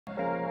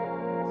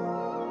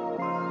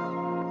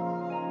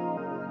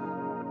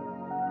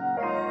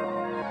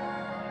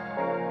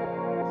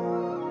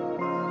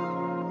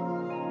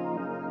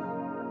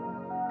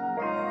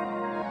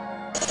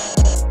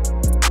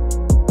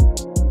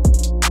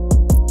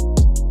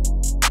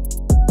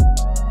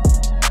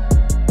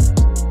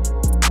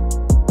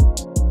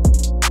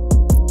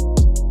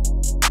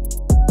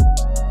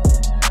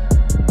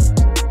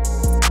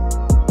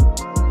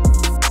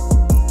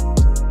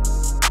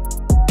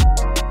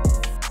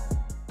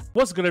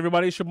What's good,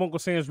 everybody? It's your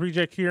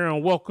UncleSamsReject here,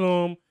 and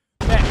welcome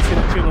back to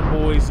the channel,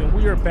 boys. And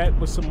we are back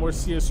with some more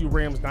CSU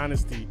Rams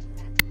Dynasty.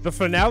 The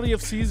finale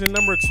of season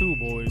number 2,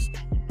 boys.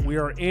 We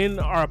are in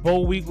our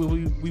bowl week.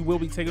 We will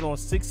be taking on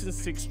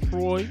 6-6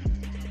 Troy.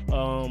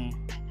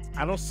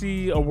 I don't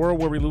see a world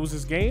where we lose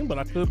this game, but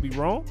I could be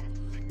wrong.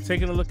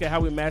 Taking a look at how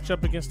we match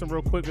up against them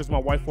real quick as my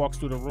wife walks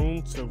through the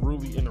room to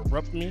really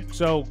interrupt me.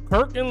 So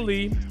Kirk and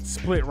Lee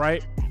split,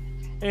 right?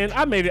 And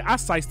I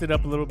sized it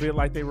up a little bit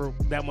like they were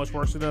that much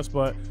worse than us,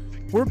 but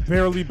we're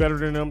barely better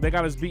than them. They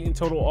got us beating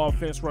total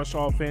offense, rush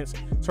offense,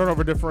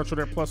 turnover differential.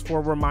 They're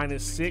 +4, we're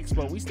 -6,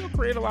 but we still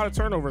create a lot of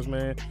turnovers,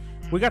 man.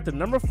 We got the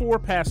number 4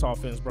 pass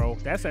offense, bro.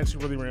 That's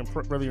actually really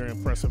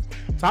impressive.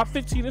 Top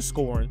 15 in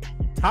scoring,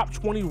 top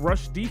 20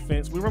 rush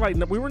defense. We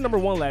were number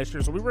 1 last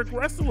year, so we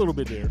regressed a little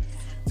bit there.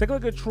 Take a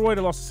look at Troy.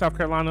 They lost to South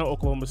Carolina,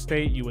 Oklahoma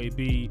State,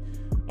 UAB.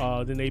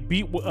 Then they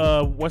beat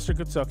Western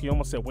Kentucky,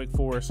 almost said Wake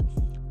Forest.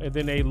 And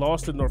then they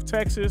lost to North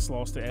Texas,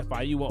 lost to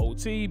FIU on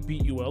OT,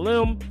 beat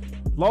ULM,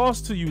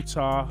 lost to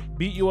Utah,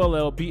 beat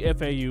ULL, beat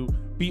FAU,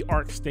 beat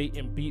Ark State,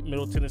 and beat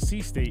Middle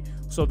Tennessee State.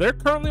 So they're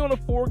currently on a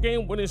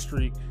 4-game winning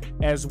streak,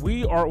 as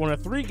we are on a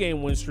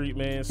 3-game win streak,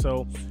 man.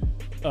 So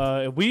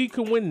if we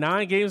can win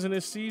 9 games in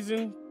this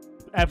season,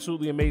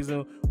 absolutely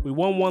amazing. We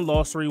won 1,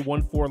 lost 3,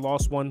 won 4,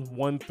 lost 1,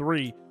 won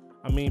 3.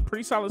 I mean,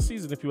 pretty solid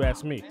season if you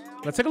ask me.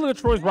 Now take a look at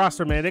Troy's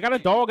roster, man. They got a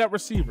dog at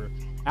receiver.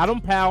 Adam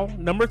Powell,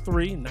 number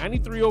 3,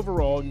 93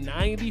 overall,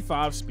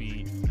 95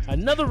 speed.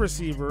 Another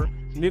receiver,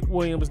 Nick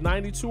Williams,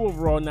 92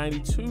 overall,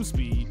 92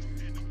 speed.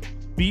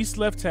 Beast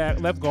left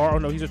guard. Oh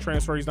no, he's a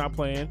transfer. He's not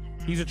playing.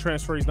 He's a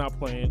transfer. He's not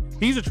playing.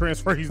 He's a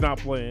transfer. He's not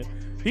playing.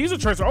 He's a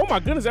transfer. Oh my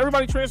goodness,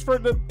 everybody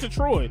transferred to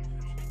Troy.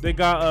 They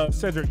got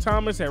Cedric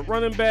Thomas at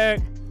running back.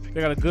 They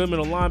got a good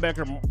middle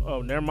linebacker.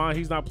 Oh, never mind.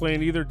 He's not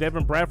playing either.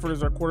 Devin Bradford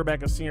is our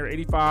quarterback, a senior,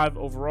 85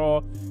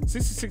 overall,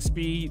 66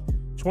 speed,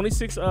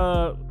 26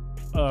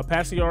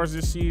 passing yards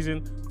this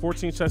season,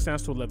 14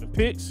 touchdowns to 11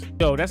 picks.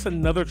 Yo, that's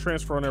another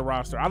transfer on their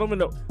roster. I don't even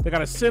know. They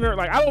got a center.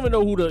 Like, I don't even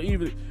know who to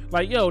even,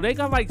 like, yo, they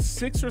got like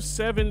 6 or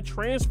 7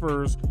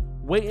 transfers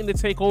waiting to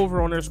take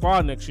over on their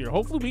squad next year.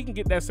 Hopefully we can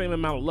get that same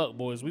amount of luck,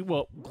 boys. We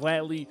will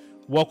gladly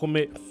welcome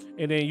it.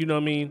 And then, you know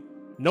what I mean?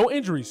 No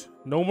injuries.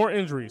 No more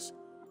injuries.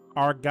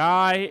 Our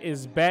guy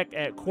is back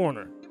at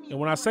corner. And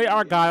when I say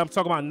our guy, I'm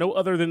talking about no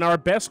other than our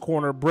best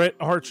corner, Brett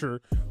Archer,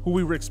 who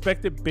we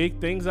expected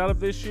big things out of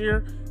this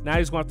year. Now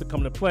he's going to have to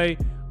come to play.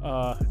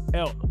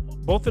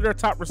 Both of their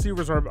top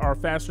receivers are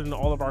faster than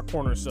all of our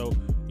corners. So,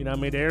 you know what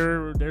I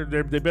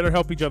mean? They better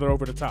help each other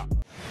over the top.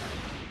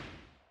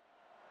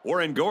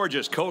 We're in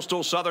gorgeous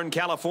coastal Southern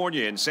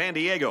California in San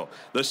Diego,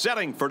 the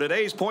setting for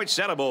today's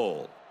Poinsettia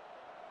Bowl.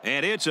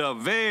 And it's a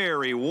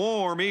very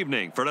warm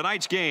evening for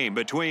tonight's game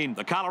between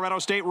the Colorado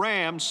State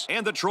Rams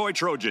and the Troy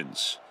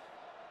Trojans.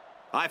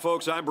 Hi,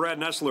 folks. I'm Brad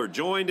Nessler,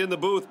 joined in the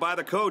booth by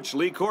the coach,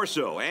 Lee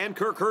Corso, and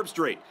Kirk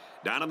Herbstreit.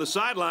 Down on the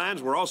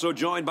sidelines, we're also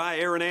joined by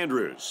Aaron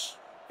Andrews.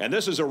 And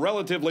this is a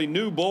relatively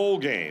new bowl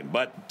game,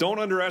 but don't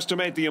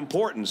underestimate the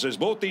importance, as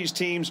both these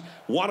teams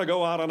want to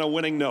go out on a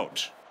winning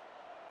note.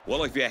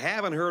 Well, if you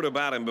haven't heard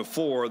about him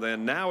before,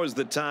 then now is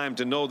the time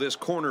to know this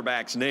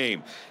cornerback's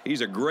name.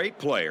 He's a great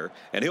player,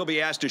 and he'll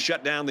be asked to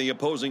shut down the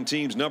opposing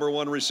team's number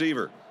 1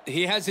 receiver.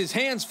 He has his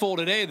hands full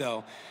today,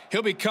 though.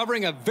 He'll be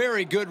covering a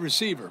very good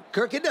receiver.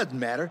 Kirk, it doesn't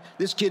matter.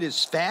 This kid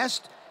is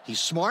fast, he's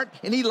smart,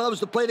 and he loves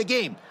to play the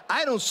game.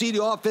 I don't see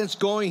the offense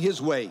going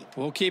his way.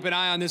 We'll keep an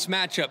eye on this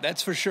matchup,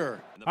 that's for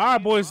sure. All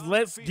right, boys,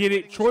 let's get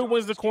it. Troy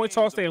wins the coin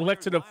toss. They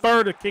elect to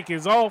defer to kick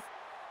is off.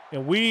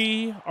 And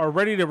we are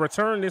ready to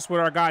return this with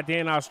our guy,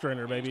 Dan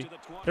Ostrander, baby.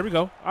 Here we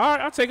go. All right,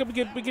 I'll take it.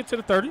 We get to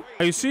the 30.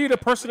 Now, you see the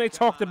person they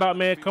talked about,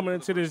 man, coming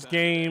into this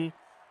game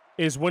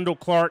is Wendell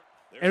Clark.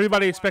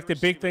 Everybody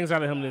expected big things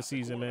out of him this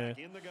season, man.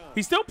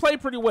 He still played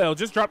pretty well.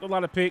 Just dropped a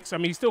lot of picks. I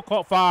mean, he still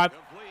caught 5.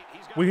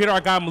 We hit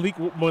our guy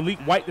Malik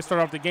White to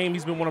start off the game.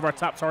 He's been one of our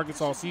top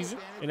targets all season.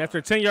 And after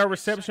a 10-yard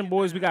reception,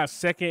 boys, we got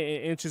 2nd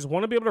and inches.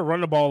 Want to be able to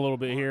run the ball a little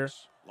bit here.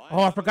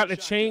 Oh, I forgot to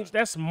change.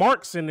 That's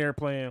Marks in there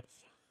playing.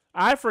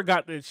 I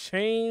forgot to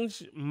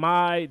change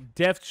my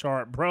depth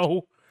chart,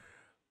 bro.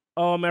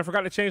 Man, I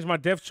forgot to change my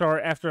depth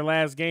chart after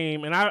last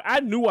game, and I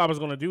knew I was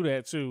going to do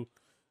that too.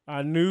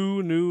 I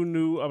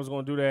knew I was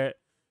going to do that.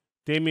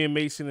 Damian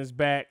Mason is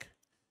back.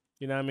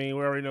 You know what I mean?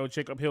 We already know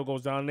Jacob Hill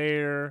goes down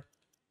there.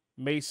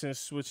 Mason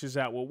switches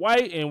out with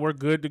White, and we're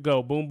good to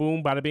go. Boom,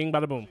 boom, bada bing,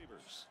 bada boom.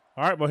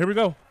 All right, well, here we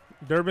go.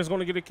 Durbin's going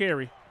to get a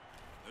carry.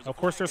 Of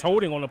course, there's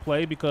holding on the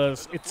play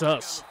because it's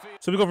us.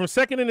 So we go from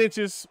 2nd and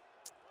inches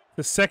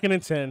to 2nd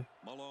and 10.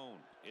 Malone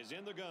is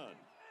in the gun.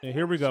 And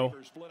here we go.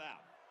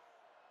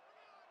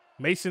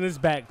 Mason is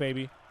back,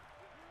 baby.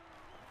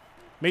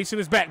 Mason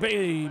is back,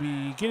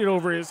 baby. Get it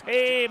over his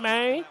head,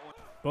 man.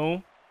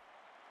 Boom.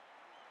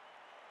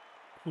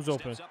 Who's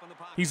open?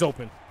 He's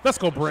open. Let's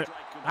go, Brett.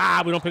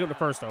 We don't pick up the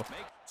first, though.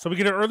 So we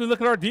get an early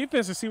look at our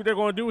defense and see what they're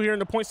going to do here in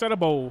the Poinsettia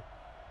Bowl.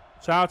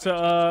 Shout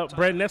out to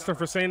Brett Nessler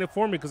for saying it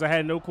for me because I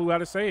had no clue how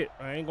to say it.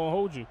 I ain't going to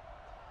hold you.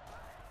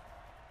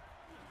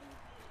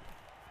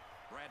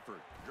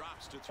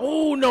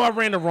 Oh, no, I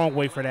ran the wrong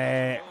way for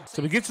that.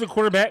 So we get to the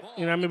quarterback.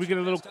 You know what I mean? We get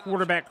a little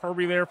quarterback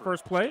hurry there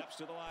first play.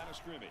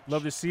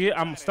 Love to see it.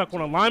 I'm stuck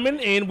on a lineman,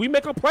 and we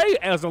make a play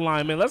as a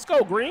lineman. Let's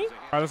go, Green. All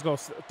right, let's go.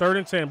 3rd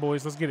and 10,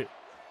 boys. Let's get it.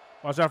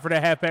 Watch out for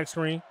that halfback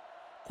screen.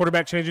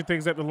 Quarterback changing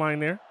things at the line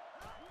there.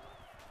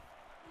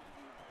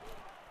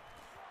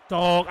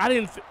 Dog, I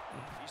didn't think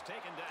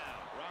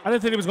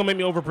he was going to make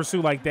me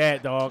over-pursue like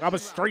that, dog. I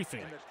was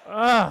strafing.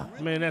 Ah,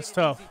 man, that's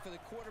tough.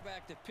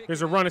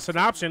 Here's a run. It's an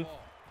option.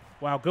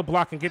 Wow, good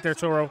blocking. Get there,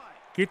 Toro.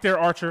 Get there,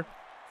 Archer.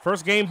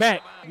 First game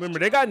back. Remember,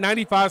 they got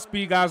 95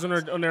 speed guys on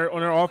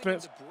their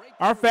offense.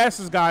 Our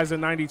fastest guy is at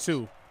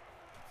 92.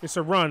 It's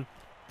a run.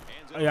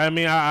 I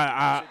mean,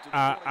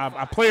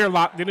 I player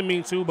lock. Didn't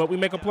mean to, but we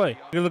make a play.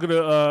 You look at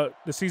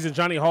the season.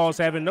 Johnny Hall's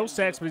having no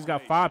sacks, but he's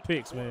got 5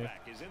 picks, man.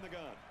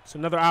 It's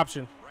another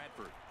option.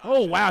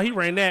 Oh, wow, he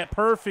ran that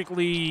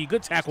perfectly.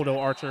 Good tackle, though,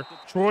 Archer.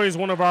 Troy is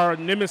one of our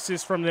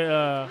nemesis from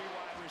the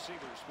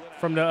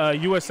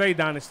USA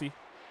Dynasty.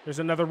 There's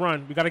another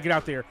run. We got to get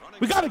out there.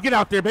 We got to get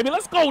out there, baby.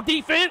 Let's go,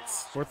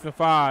 defense. 4th and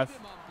 5.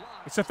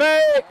 It's a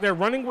fake. They're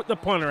running with the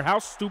punter. How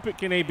stupid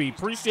can they be?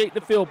 Appreciate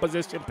the field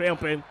position,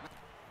 pimping.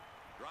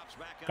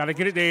 Got to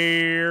get it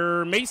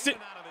there. Mason.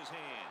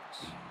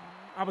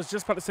 I was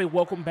just about to say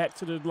welcome back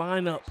to the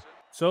lineup.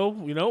 So,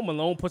 you know,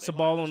 Malone puts the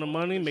ball on the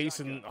money.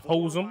 Mason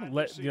holds him. You know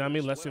what I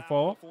mean? Lets it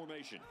fall.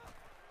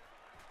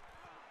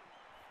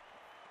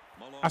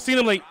 I seen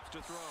him late.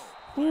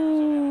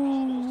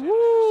 Woo-wee.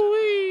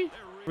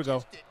 Here we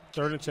go.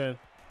 3rd and 10.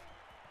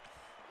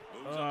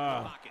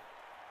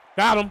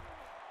 Got him.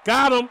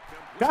 Got him.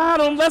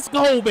 Got him. Let's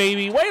go,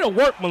 baby. Way to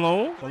work,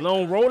 Malone.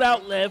 Malone rolled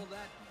out left,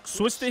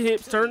 switched the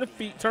hips, turned the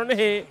feet, turned the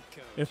head,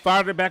 and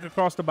fired it back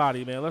across the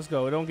body, man. Let's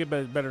go. It don't get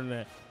better than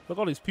that. Look,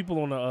 all these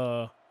people on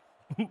the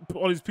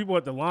all these people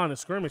at the line of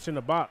scrimmage in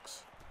the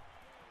box.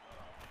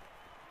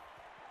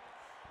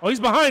 Oh, he's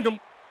behind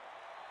him.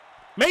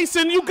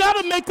 Mason, you got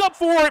to make up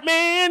for it,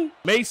 man.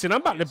 Mason,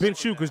 I'm about to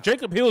bench you because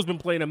Jacob Hill's been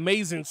playing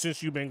amazing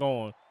since you've been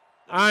gone.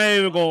 I ain't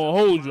even going to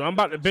hold you. I'm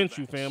about to bench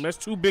you, fam. That's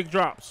 2 big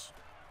drops.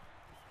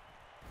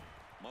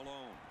 Malone,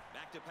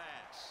 back to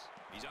pass.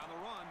 He's on the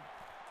run.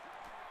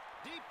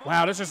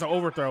 Wow, that's just an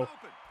overthrow.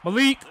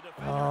 Malik.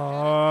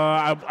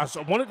 I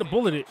wanted to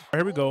bullet it.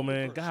 Here we go,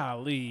 man.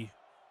 Golly.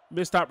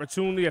 Missed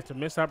opportunity after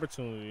missed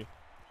opportunity.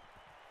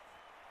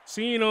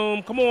 Seeing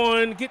him. Come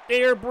on. Get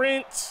there,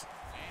 Brent.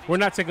 We're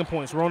not taking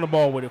points. We're on the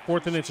ball with it.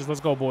 4th and inches. Let's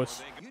go,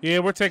 boys. Yeah,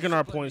 we're taking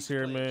our points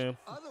here, man.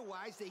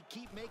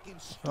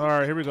 All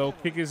right, here we go.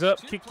 Kick is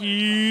up. Kick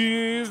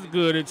is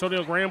good.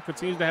 Antonio Graham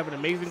continues to have an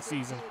amazing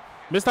season.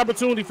 Missed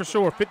opportunity for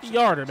sure.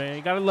 50-yarder, man.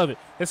 You got to love it.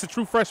 That's a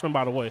true freshman,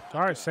 by the way. All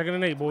right, 2nd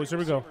and 8, boys. Here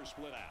we go.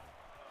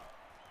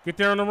 Get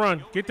there on the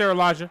run. Get there,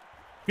 Elijah.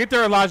 Get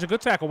there, Elijah.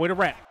 Good tackle. Way to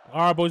wrap.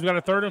 All right, boys. We got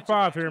a 3rd and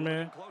 5 here,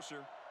 man.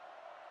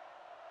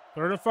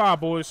 3rd and 5,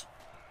 boys.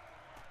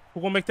 Who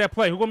going to make that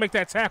play? Who going to make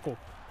that tackle?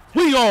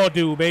 We all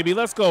do, baby.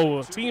 Let's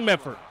go. Team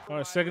effort. All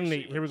right, 2nd and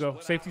 8. Here we go.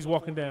 Safety's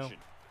walking down.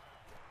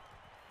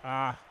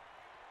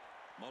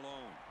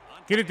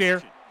 Get it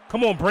there.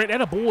 Come on, Brent.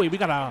 That a boy. We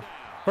got a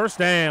first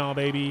down,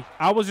 baby.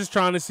 I was just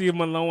trying to see if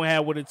Malone had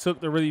what it took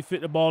to really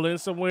fit the ball in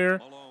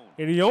somewhere.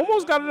 And he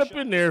almost got it up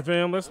in there,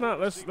 fam. Let's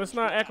not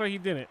act like he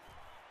didn't.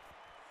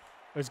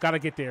 Let's gotta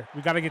get there.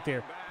 We gotta get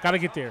there. Gotta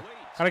get there.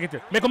 Gotta get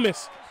there. Make a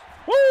miss.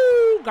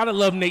 Woo! Gotta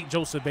love Nate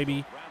Joseph,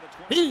 baby.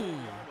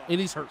 And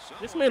he's hurt.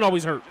 This man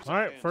always hurt. All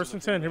right, 1st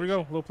and 10. Here we go.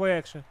 Little play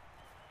action.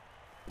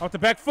 Off the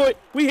back foot.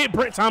 We hit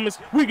Brent Thomas.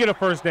 We get a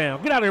first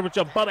down. Get out of here with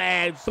your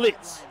bum-ass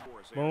blitz.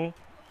 Boom.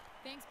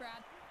 Thanks, Brad.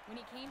 When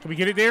he came Can we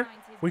get it there?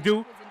 We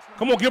do.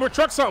 Come on, Gilbert.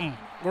 Truck something.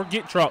 Or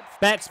get truck.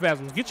 Back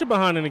spasms. Get your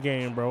behind in the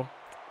game, bro.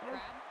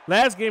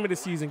 Last game of the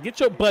season. Get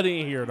your butt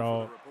in here,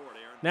 dog.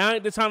 Now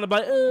ain't the time to be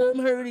like, oh, I'm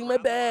hurting my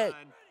back.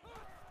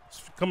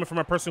 It's coming from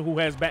a person who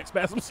has back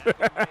spasms. All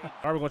right,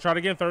 we're going to try it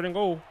again. 3rd and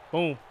goal.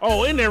 Boom.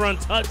 Oh, in there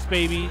untouched,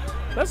 baby.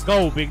 Let's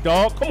go, big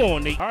dog. Come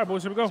on, Nate. All right,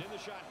 boys, here we go.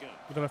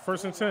 We got a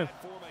 1st and 10.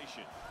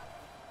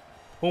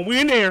 Boom, we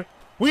in there.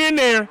 We in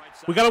there.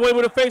 We got away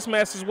with a face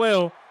mask as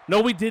well.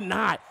 No, we did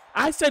not.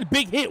 I said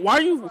big hit. Why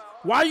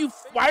are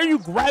you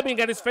grabbing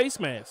at his face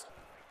mask?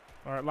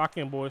 All right, lock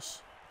in,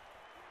 boys.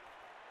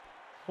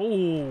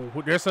 Oh,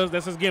 that's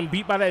us getting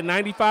beat by that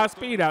 95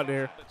 speed out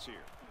there.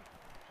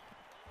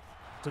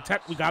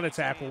 We got to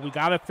tackle. We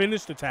got to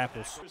finish the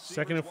tackles.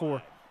 2nd and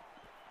 4.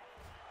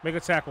 Make a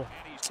tackle.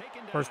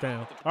 First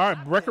down. All right,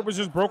 record was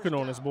just broken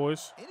on us,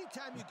 boys.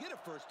 Anytime you get a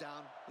first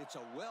down, it's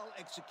a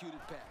well-executed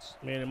pass.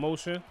 Man in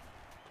motion.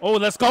 Oh,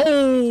 let's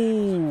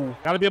go.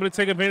 Got to be able to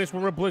take advantage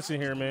when we're blitzing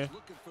here, man.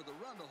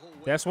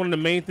 That's one of the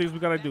main things we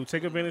got to do.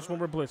 Take advantage when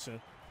we're blitzing.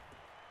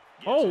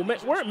 Oh, man,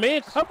 we're at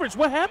man coverage.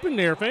 What happened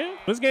there, fam?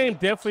 This game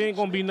definitely ain't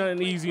going to be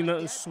nothing easy,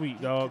 nothing sweet,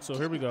 dog. So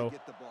here we go.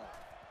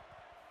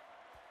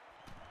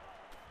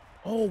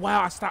 Oh,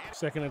 wow, I stopped.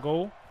 2nd and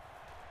goal.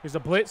 Here's a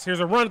blitz. Here's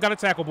a run. Got to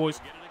tackle, boys.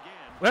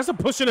 That's a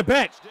push in the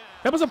back.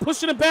 That was a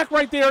push in the back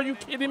right there. Are you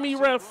kidding me,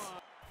 ref?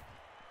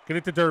 Get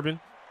it to Durbin.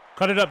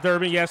 Cut it up,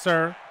 Durbin. Yes,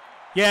 sir.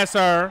 Yes,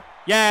 sir.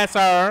 Yes,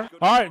 sir.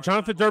 All right,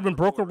 Jonathan Durbin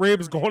broke a rib.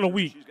 Is going a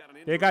week.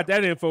 They got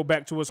that info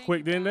back to us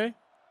quick, didn't they?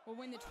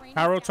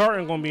 Harold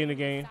Tartan gonna be in the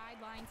game.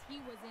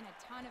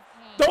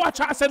 No,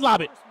 I said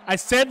lob it. I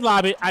said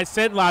lob it. I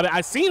said lob it.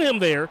 I seen him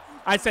there.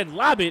 I said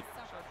lob it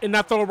and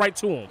not throw it right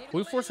to him.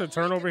 We force a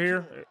turnover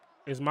here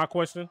is my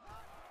question.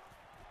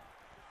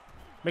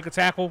 Make a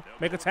tackle.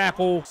 Make a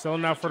tackle.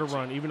 Selling out for the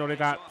run, even though they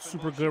got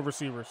super good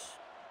receivers.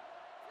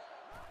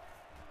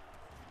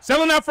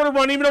 Selling out for the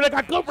run, even though they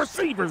got good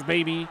receivers,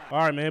 baby. All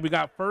right, man. We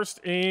got 1st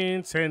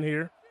and 10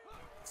 here.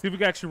 See if we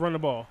can actually run the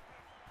ball.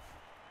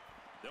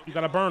 You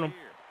got to burn them.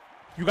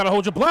 You got to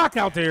hold your block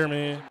out there,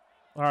 man.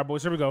 All right,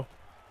 boys, here we go.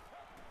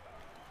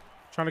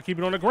 Trying to keep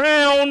it on the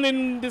ground,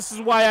 and this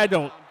is why I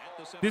don't.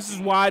 This is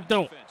why I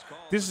don't.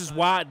 This is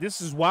why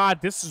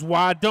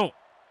I don't.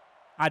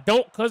 I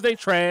don't because they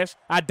trash.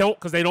 I don't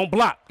because they don't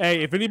block.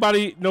 Hey, if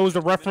anybody knows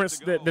the reference,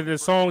 the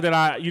song that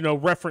I,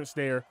 referenced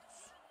there,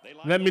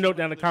 let me know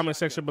down in the comment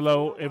section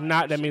below. If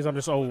not, that means I'm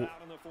just old.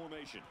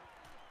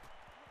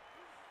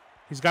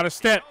 He's got a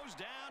step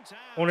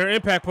on their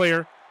impact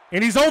player,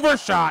 and he's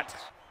overshot.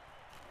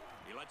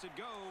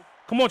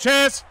 Come on,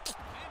 Chaz.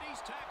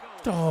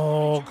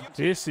 Dog,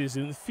 this is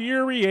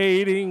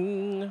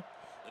infuriating.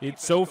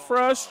 It's so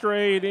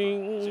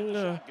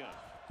frustrating.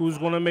 Who's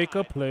going to make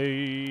a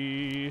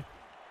play?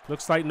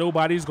 Looks like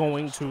nobody's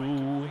going to.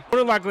 More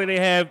than likely they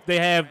have,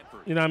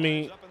 you know what I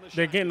mean?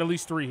 They're getting at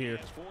least 3 here.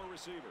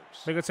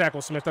 Make a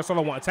tackle, Smith. That's all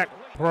I want. Attack,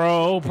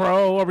 bro.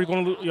 Are we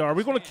going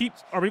to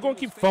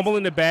keep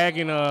fumbling the bag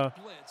in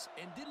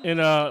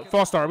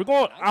false start?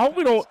 I hope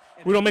we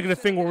don't make it a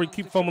thing where we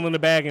keep fumbling the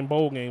bag in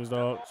bowl games,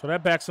 dog. So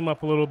that backs him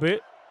up a little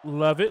bit.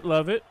 Love it,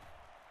 love it.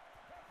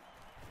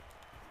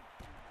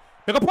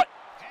 Make a play.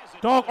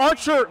 Dog,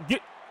 Archer,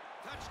 get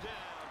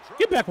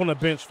back on the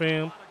bench,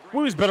 fam.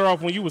 We was better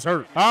off when you was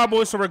hurt. All right,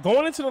 boys, so we're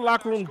going into the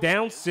locker room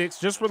down 6,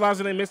 just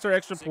realizing they missed their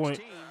extra point.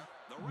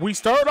 We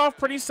started off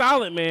pretty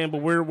solid, man,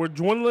 but we're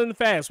dwindling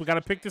fast. We got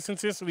to pick this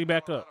intensity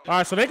back up. All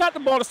right, so they got the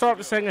ball to start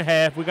the second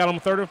half. We got them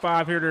 3rd and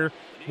 5 here. They're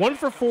 1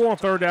 for 4 on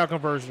 3rd down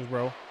conversions,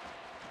 bro.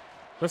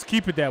 Let's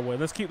keep it that way.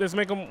 Let's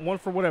make them 1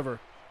 for whatever.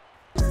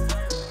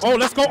 Oh,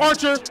 let's go,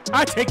 Archer.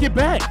 I take it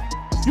back.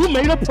 You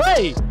made a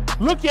play.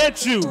 Look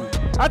at you.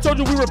 I told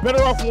you we were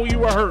better off when you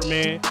were hurt,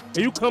 man. And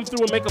you come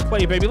through and make a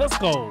play, baby. Let's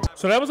go.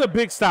 So that was a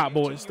big stop,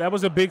 boys. That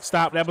was a big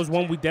stop. That was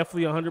one we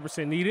definitely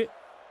 100% needed.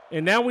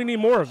 And now we need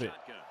more of it.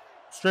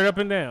 Straight up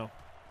and down.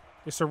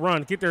 It's a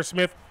run. Get there,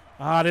 Smith.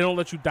 They don't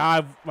let you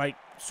dive, like,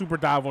 super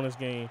dive on this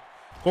game.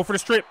 Go for the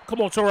strip.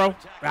 Come on, Toro.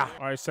 All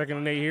right, 2nd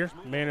and 8 here.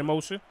 Man in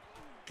motion.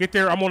 Get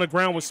there. I'm on the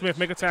ground with Smith.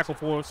 Make a tackle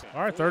for us.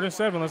 All right, 3rd and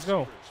 7. Let's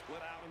go.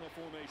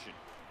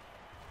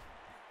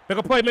 Make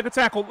a play, make a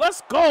tackle.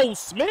 Let's go,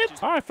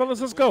 Smith. All right, fellas,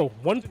 let's go.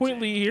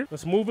 1-point lead here.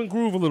 Let's move and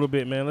groove a little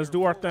bit, man. Let's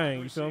do our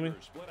thing. You feel me?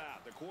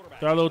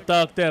 Throw a little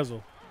thug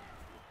dazzle.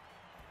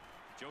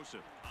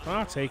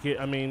 I'll take it.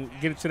 I mean,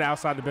 get it to the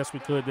outside the best we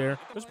could there.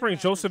 Let's bring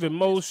Joseph in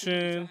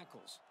motion.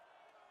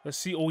 Let's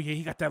see. Oh, yeah,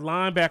 he got that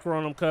linebacker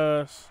on him,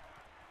 cuz.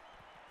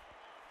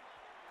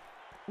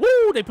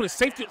 Woo, they put a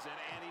safety.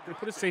 They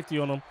put a safety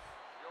on him.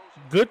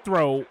 Good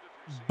throw.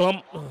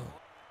 Bump. Ugh.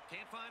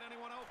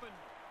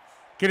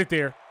 Get it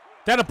there.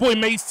 That a boy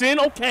Mason.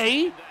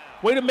 Okay.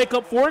 Way to make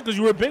up for it because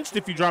you were benched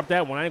if you dropped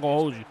that one. I ain't going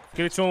to hold you.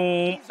 Get it to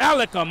him.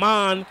 Alec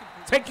Amon.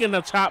 Taking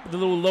the chop, the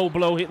little low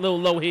blow hit, little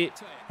low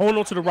hit. Hold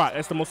on to the rock.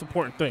 That's the most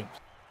important thing.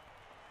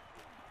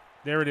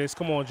 There it is.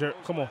 Come on, Jared.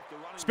 Come on.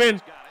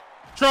 Spin.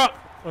 Truck.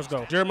 Let's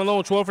go. Jared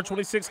Malone, 12 for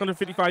 26,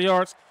 155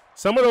 yards.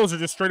 Some of those are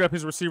just straight up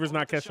his receivers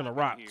not catching a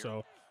rock.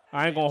 So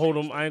I ain't going to hold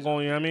them. I ain't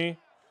going, you know what I mean?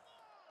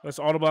 Let's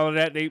audible out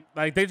of that.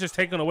 They just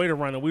taking away the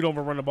run, and we don't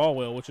even run the ball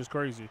well, which is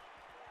crazy.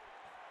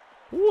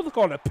 Ooh, look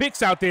at all the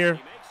picks out there.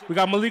 We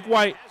got Malik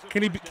White.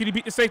 Can he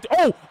beat the safety?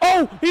 Oh,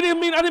 I didn't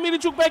mean to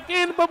juke back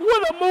in, but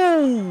what a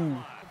move.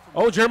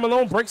 Oh, Jared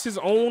Malone breaks his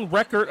own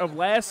record of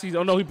last season.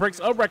 Oh, no, he breaks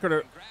a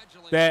record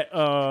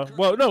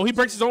he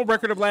breaks his own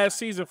record of last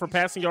season for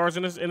passing yards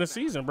in a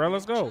season, bro.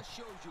 Let's go.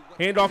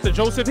 Hand off to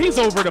Joseph. He's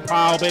over the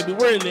pile, baby.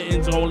 We're in the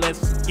end zone.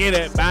 Let's get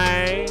it,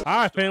 bang.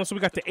 All right, fam. So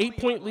we got the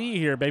 8-point lead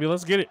here, baby.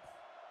 Let's get it.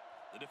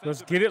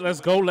 Let's get it.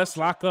 Let's go. Let's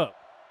lock up.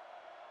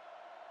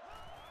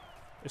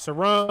 It's a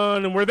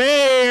run, and we're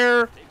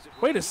there.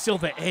 Way to seal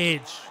the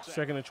edge.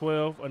 2nd and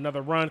 12.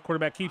 Another run.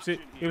 Quarterback keeps it.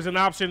 It was an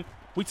option.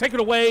 We take it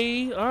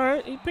away. All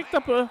right. He picked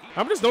up a.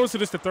 I'm just noticing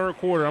this the 3rd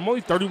quarter. I'm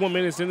only 31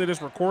 minutes into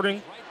this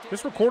recording.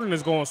 This recording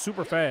is going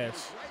super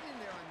fast.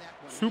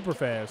 Super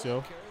fast,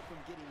 yo.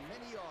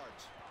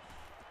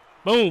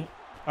 Boom.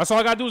 That's all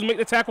I got to do is make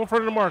the tackle in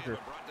front of the marker.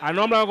 I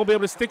know I'm not going to be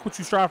able to stick with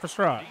you stride for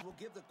stride.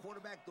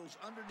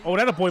 Oh,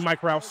 that a boy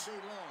Mike Rouse.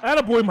 That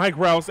a boy Mike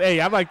Rouse. Hey,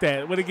 I like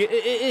that. When it get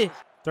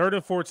 3rd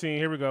and 14.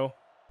 Here we go.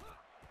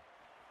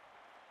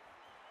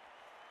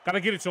 Got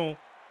to get it to him.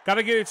 Got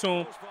to get it to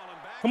him.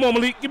 Come on,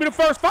 Malik. Give me the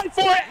first. Fight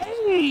for it.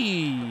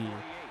 Hey.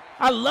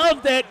 I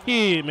love that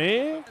kid,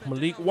 man.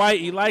 Malik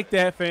White. He like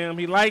that, fam.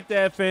 He like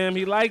that, fam.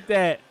 He like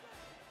that.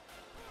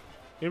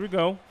 Here we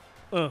go.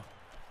 I'm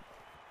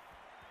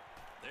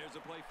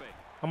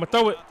going to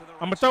throw it.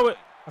 I'm going to throw it.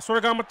 I swear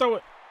to God, I'm going to throw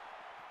it.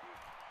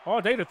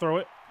 All day to throw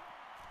it.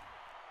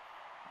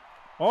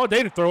 all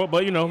day to throw it,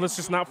 but, you know, let's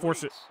just not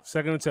force it.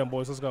 2nd and 10,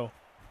 boys. Let's go.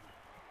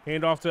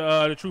 Hand off to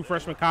the true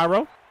freshman,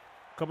 Cairo.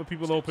 A couple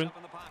people open.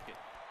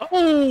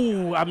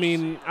 Oh, I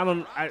mean,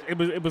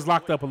 it was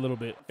locked up a little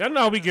bit. I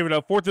know we give it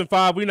up. 4th and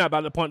 5. We're not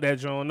about to punt that,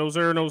 John. No,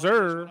 sir. No,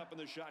 sir.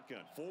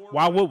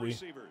 Why would we?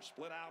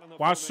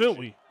 Why should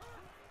we?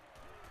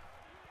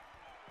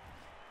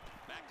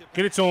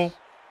 Get it to him.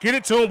 Get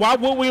it to him. Why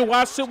would we and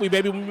why should we,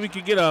 baby, when we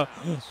could get a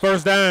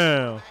first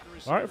down?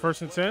 All right,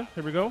 1st and 10.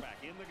 Here we go.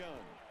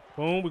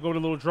 Boom. We go to a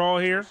little draw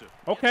here.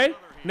 Okay,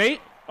 Nate.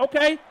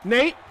 Okay,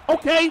 Nate.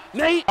 Okay,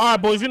 Nate. All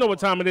right, boys, you know what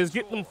time it is.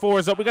 Get them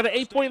 4s up. We got an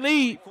 8-point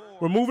lead.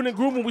 We're moving and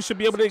grooving. We should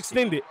be able to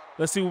extend it.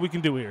 Let's see what we can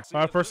do here.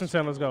 All right, 1st and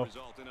 10. Let's go.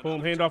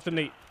 Boom. Hand off to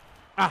Nate.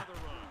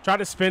 Tried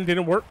to spin.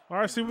 Didn't work. All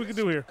right, see what we can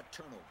do here.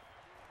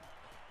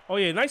 Oh,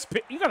 yeah, nice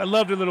pick. You got to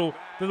love the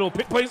little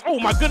pick plays. Oh,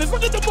 my goodness.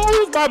 Look at the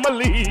moves by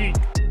Malik.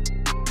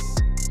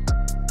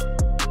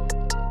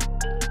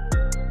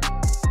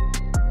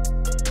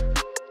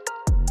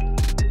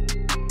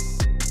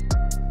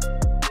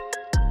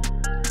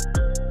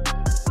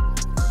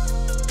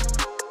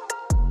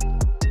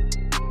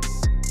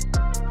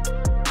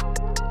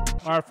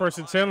 All right, 1st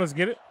and 10. Let's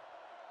get it.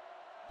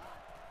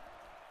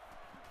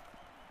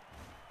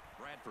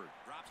 Bradford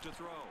drops to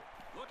throw.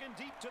 Looking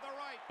deep to the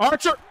right.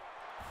 Archer.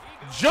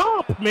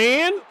 Jump,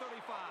 man.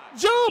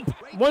 Jump.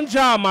 One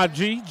job, my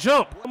G.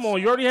 Jump. Come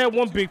on, you already had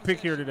one big pick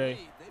here today.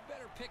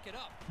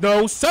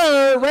 No,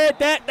 sir. Read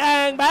that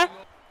dang back.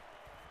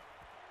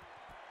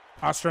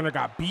 Ostrander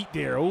got beat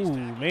there. Oh,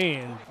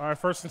 man. All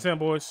right, 1st and 10,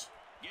 boys.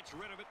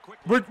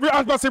 I was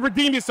about to say,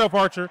 redeem yourself,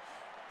 Archer.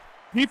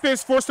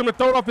 Defense forced him to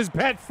throw it off his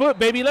back foot,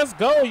 baby. Let's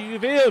go. You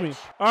feel me?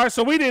 All right,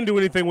 so we didn't do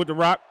anything with the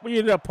rock. We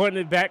ended up putting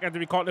it back after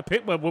we caught the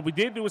pick, but what we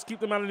did do was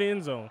keep them out of the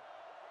end zone.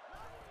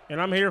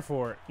 And I'm here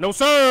for it. No,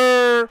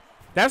 sir.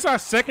 That's our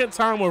 2nd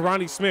time with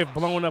Ronnie Smith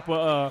blowing up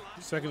a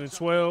 2nd and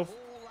 12.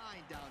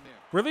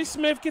 Really,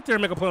 Smith? Get there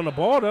and make a play on the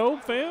ball, though,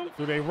 fam.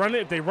 Do they run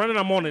it? If they run it,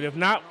 I'm on it. If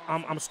not,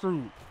 I'm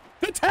screwed.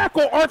 Good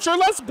tackle, Archer.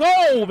 Let's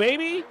go,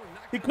 baby.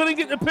 He couldn't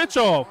get the pitch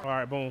off. All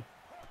right, boom.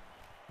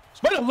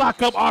 Way to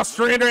lock up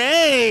Ostrander.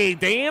 Hey,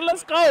 Dan,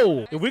 let's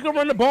go. If we can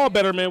run the ball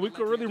better, man, we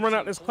could really run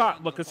out this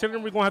clock. But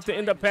considering we're going to have to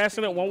end up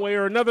passing it one way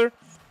or another,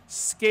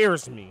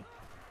 scares me.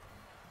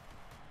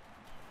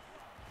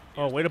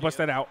 Oh, way to bust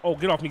that out. Oh,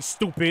 get off me,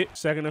 stupid.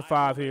 2nd and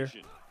 5 here.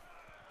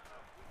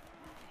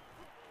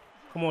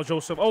 Come on,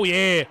 Joseph. Oh,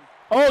 yeah.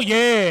 Oh,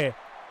 yeah.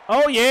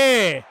 Oh,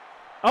 yeah.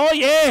 Oh,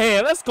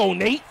 yeah. Let's go,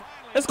 Nate.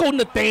 Let's go,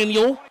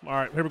 Nathaniel. All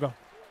right, here we go.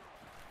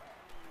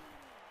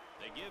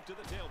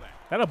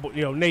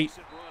 Nate,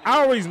 I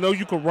always know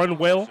you can run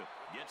well,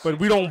 but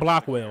we don't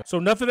block well. So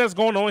nothing that's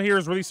going on here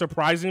is really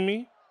surprising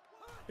me.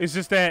 It's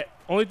just that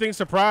only thing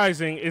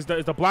surprising is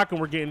the blocking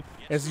we're getting.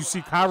 As you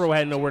see, Cairo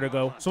had nowhere to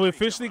go. So we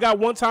officially got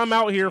one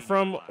timeout here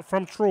from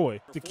Troy.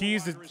 The key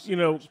is to, you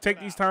know, take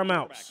these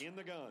timeouts.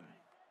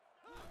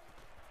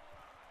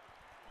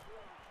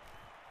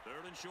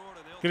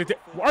 Get it.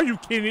 Are you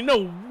kidding?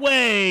 No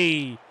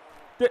way.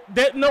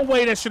 No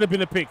way that should have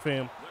been a pick,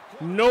 fam.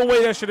 No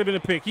way that should have been a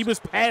pick. He was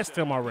past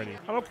him already.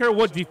 I don't care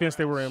what defense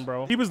they were in,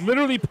 bro. He was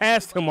literally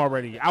past him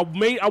already. I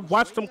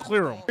watched him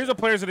clear him. Here's the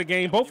players of the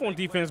game, both on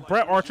defense.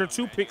 Brett Archer,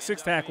 2 picks,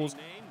 6 tackles.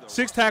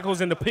 6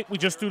 tackles in the pick we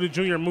just threw to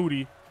Junior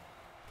Moody.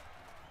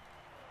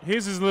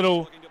 Here's his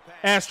little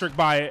asterisk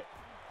by it.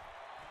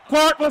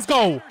 Clark, let's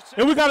go.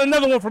 And we got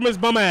another one from his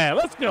bum ass.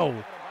 Let's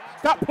go.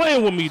 Stop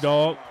playing with me,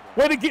 dog.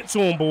 Way to get to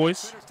him,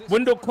 boys.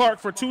 Wendell Clark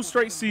for 2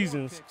 straight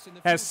seasons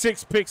has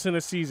 6 picks in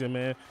a season,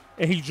 man.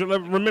 And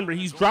remember,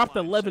 he's dropped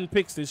 11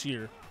 picks this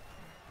year.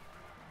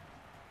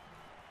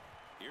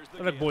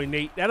 That a boy,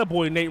 Nate. That a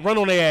boy, Nate. Run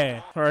on their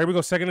ass. All right, here we go.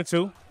 2nd and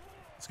 2.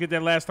 Let's get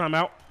that last time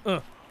out.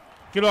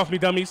 Get off me,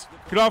 dummies.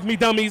 Get off me,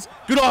 dummies.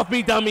 Get off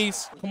me,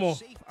 dummies. Come on.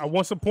 I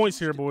want some points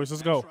here, boys.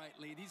 Let's go.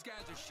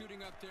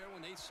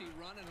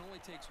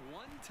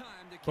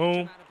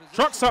 Boom.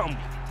 Truck something.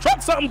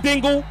 Truck something,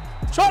 Dingle.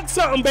 Truck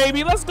something,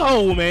 baby. Let's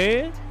go,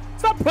 man.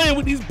 Stop playing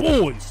with these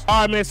boys.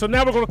 All right, man, so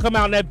now we're going to come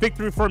out in that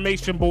victory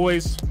formation,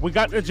 boys. We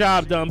got the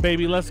job done,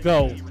 baby. Let's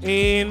go.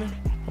 In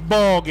a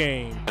ball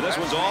game. And this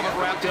was all but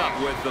wrapped up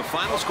with the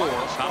final score.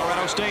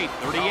 Colorado State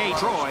 38,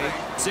 Troy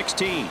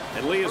 16.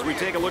 And Lee, as we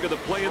take a look at the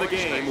play of the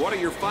game, what are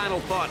your final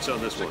thoughts on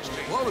this one?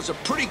 Well, it was a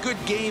pretty good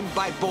game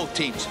by both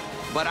teams,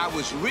 but I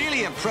was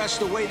really impressed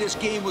the way this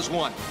game was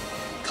won.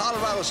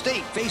 Colorado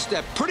State faced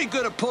a pretty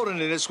good opponent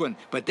in this one,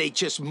 but they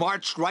just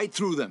marched right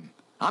through them.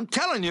 I'm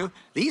telling you,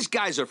 these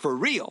guys are for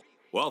real.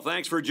 Well,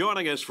 thanks for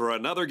joining us for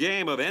another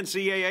game of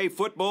NCAA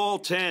Football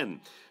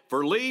 10.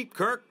 For Lee,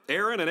 Kirk,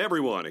 Aaron, and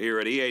everyone here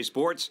at EA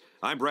Sports,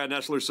 I'm Brad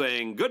Nessler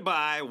saying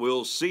goodbye.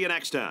 We'll see you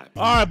next time.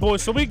 All right,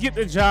 boys, so we get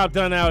the job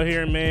done out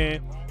here,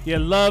 man. You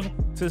love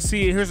to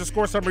see it. Here's the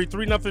score summary,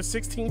 3-0,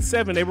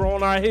 16-7. They were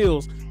on our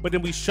heels, but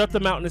then we shut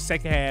them out in the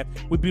second half.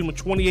 We beat them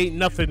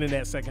 28-0 in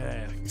that second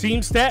half.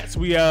 Team stats,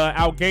 we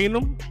outgained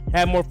them,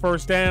 had more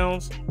first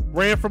downs,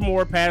 ran for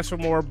more, passed for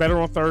more, better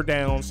on third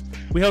downs.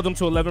 We held them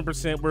to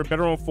 11%. We're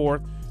better on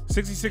fourth.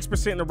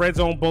 66% in the red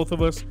zone, both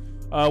of us.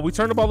 We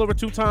turned the ball over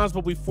 2 times,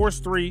 but we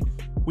forced 3.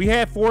 We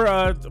had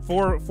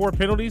four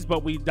penalties,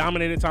 but we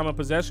dominated time of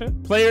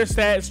possession. Player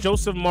stats,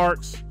 Joseph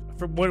Marks.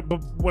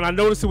 When I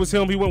noticed it was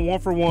him, he went 1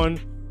 for 1.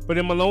 But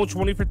then Malone,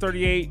 20 for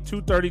 38,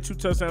 230, 2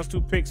 touchdowns,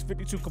 2 picks,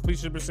 52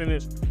 completion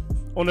percentage.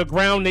 On the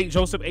ground, Nate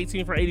Joseph,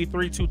 18 for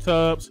 83, 2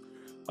 tubs.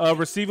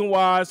 Receiving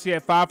wise, he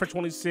had 5 for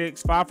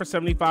 26, 5 for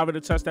 75 and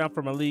a touchdown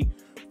for Malik,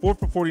 4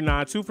 for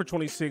 49, 2 for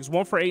 26,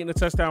 1 for 8 and a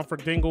touchdown for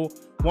Dingle,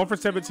 1 for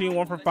 17,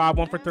 1 for 5,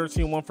 1 for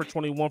 13, 1 for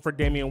 21 for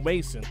Damian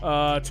Wason.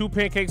 2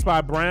 pancakes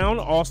by Brown.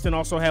 Austin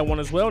also had 1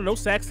 as well. No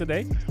sacks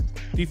today.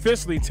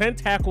 Defensively, 10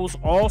 tackles,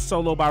 all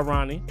solo by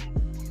Ronnie.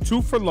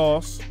 2 for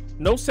loss.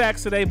 No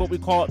sacks today, but we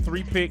caught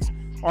 3 picks.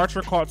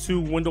 Archer caught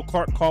 2. Wendell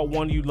Clark caught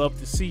 1. You love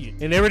to see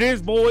it. And there it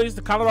is, boys.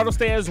 The Colorado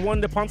State has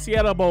won the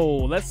Pontiac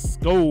Bowl. Let's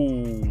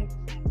go.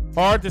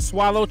 Hard to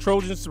swallow.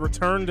 Trojans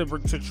return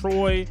to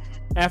Troy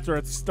after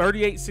a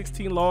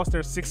 38-16 loss.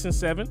 They're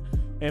 6-7.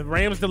 And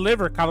Rams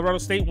deliver. Colorado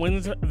State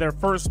wins their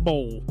first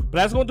bowl. But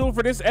that's going to do it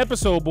for this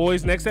episode,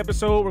 boys. Next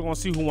episode, we're going to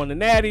see who won the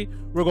Natty.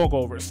 We're going to go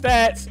over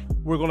stats.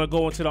 We're going to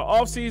go into the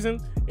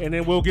offseason. And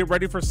then we'll get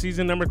ready for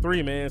season number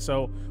 3, man.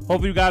 So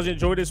hopefully you guys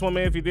enjoyed this one,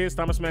 man. If you did,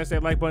 smash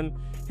that like button.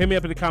 Hit me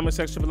up in the comment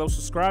section below.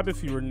 Subscribe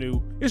if you are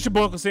new. It's your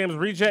boy,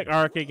 UncleSamsReject,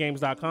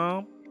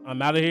 RKGames.com.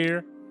 I'm out of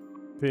here.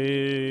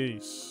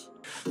 Peace.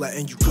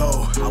 Letting you go,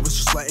 I was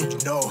just letting you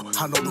know.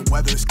 I know the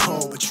weather is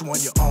cold, but you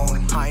on your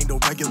own. I ain't no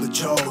regular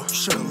Joe, you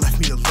should've left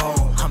me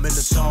alone. I'm in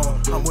the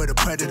zone, I'm where the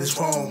predators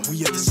roam.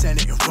 We at the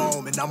Senate in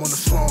Rome, and I'm on the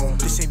throne.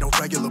 This ain't no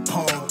regular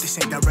poem, this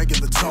ain't that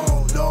regular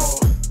tone, no.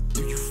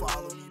 Do you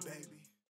follow?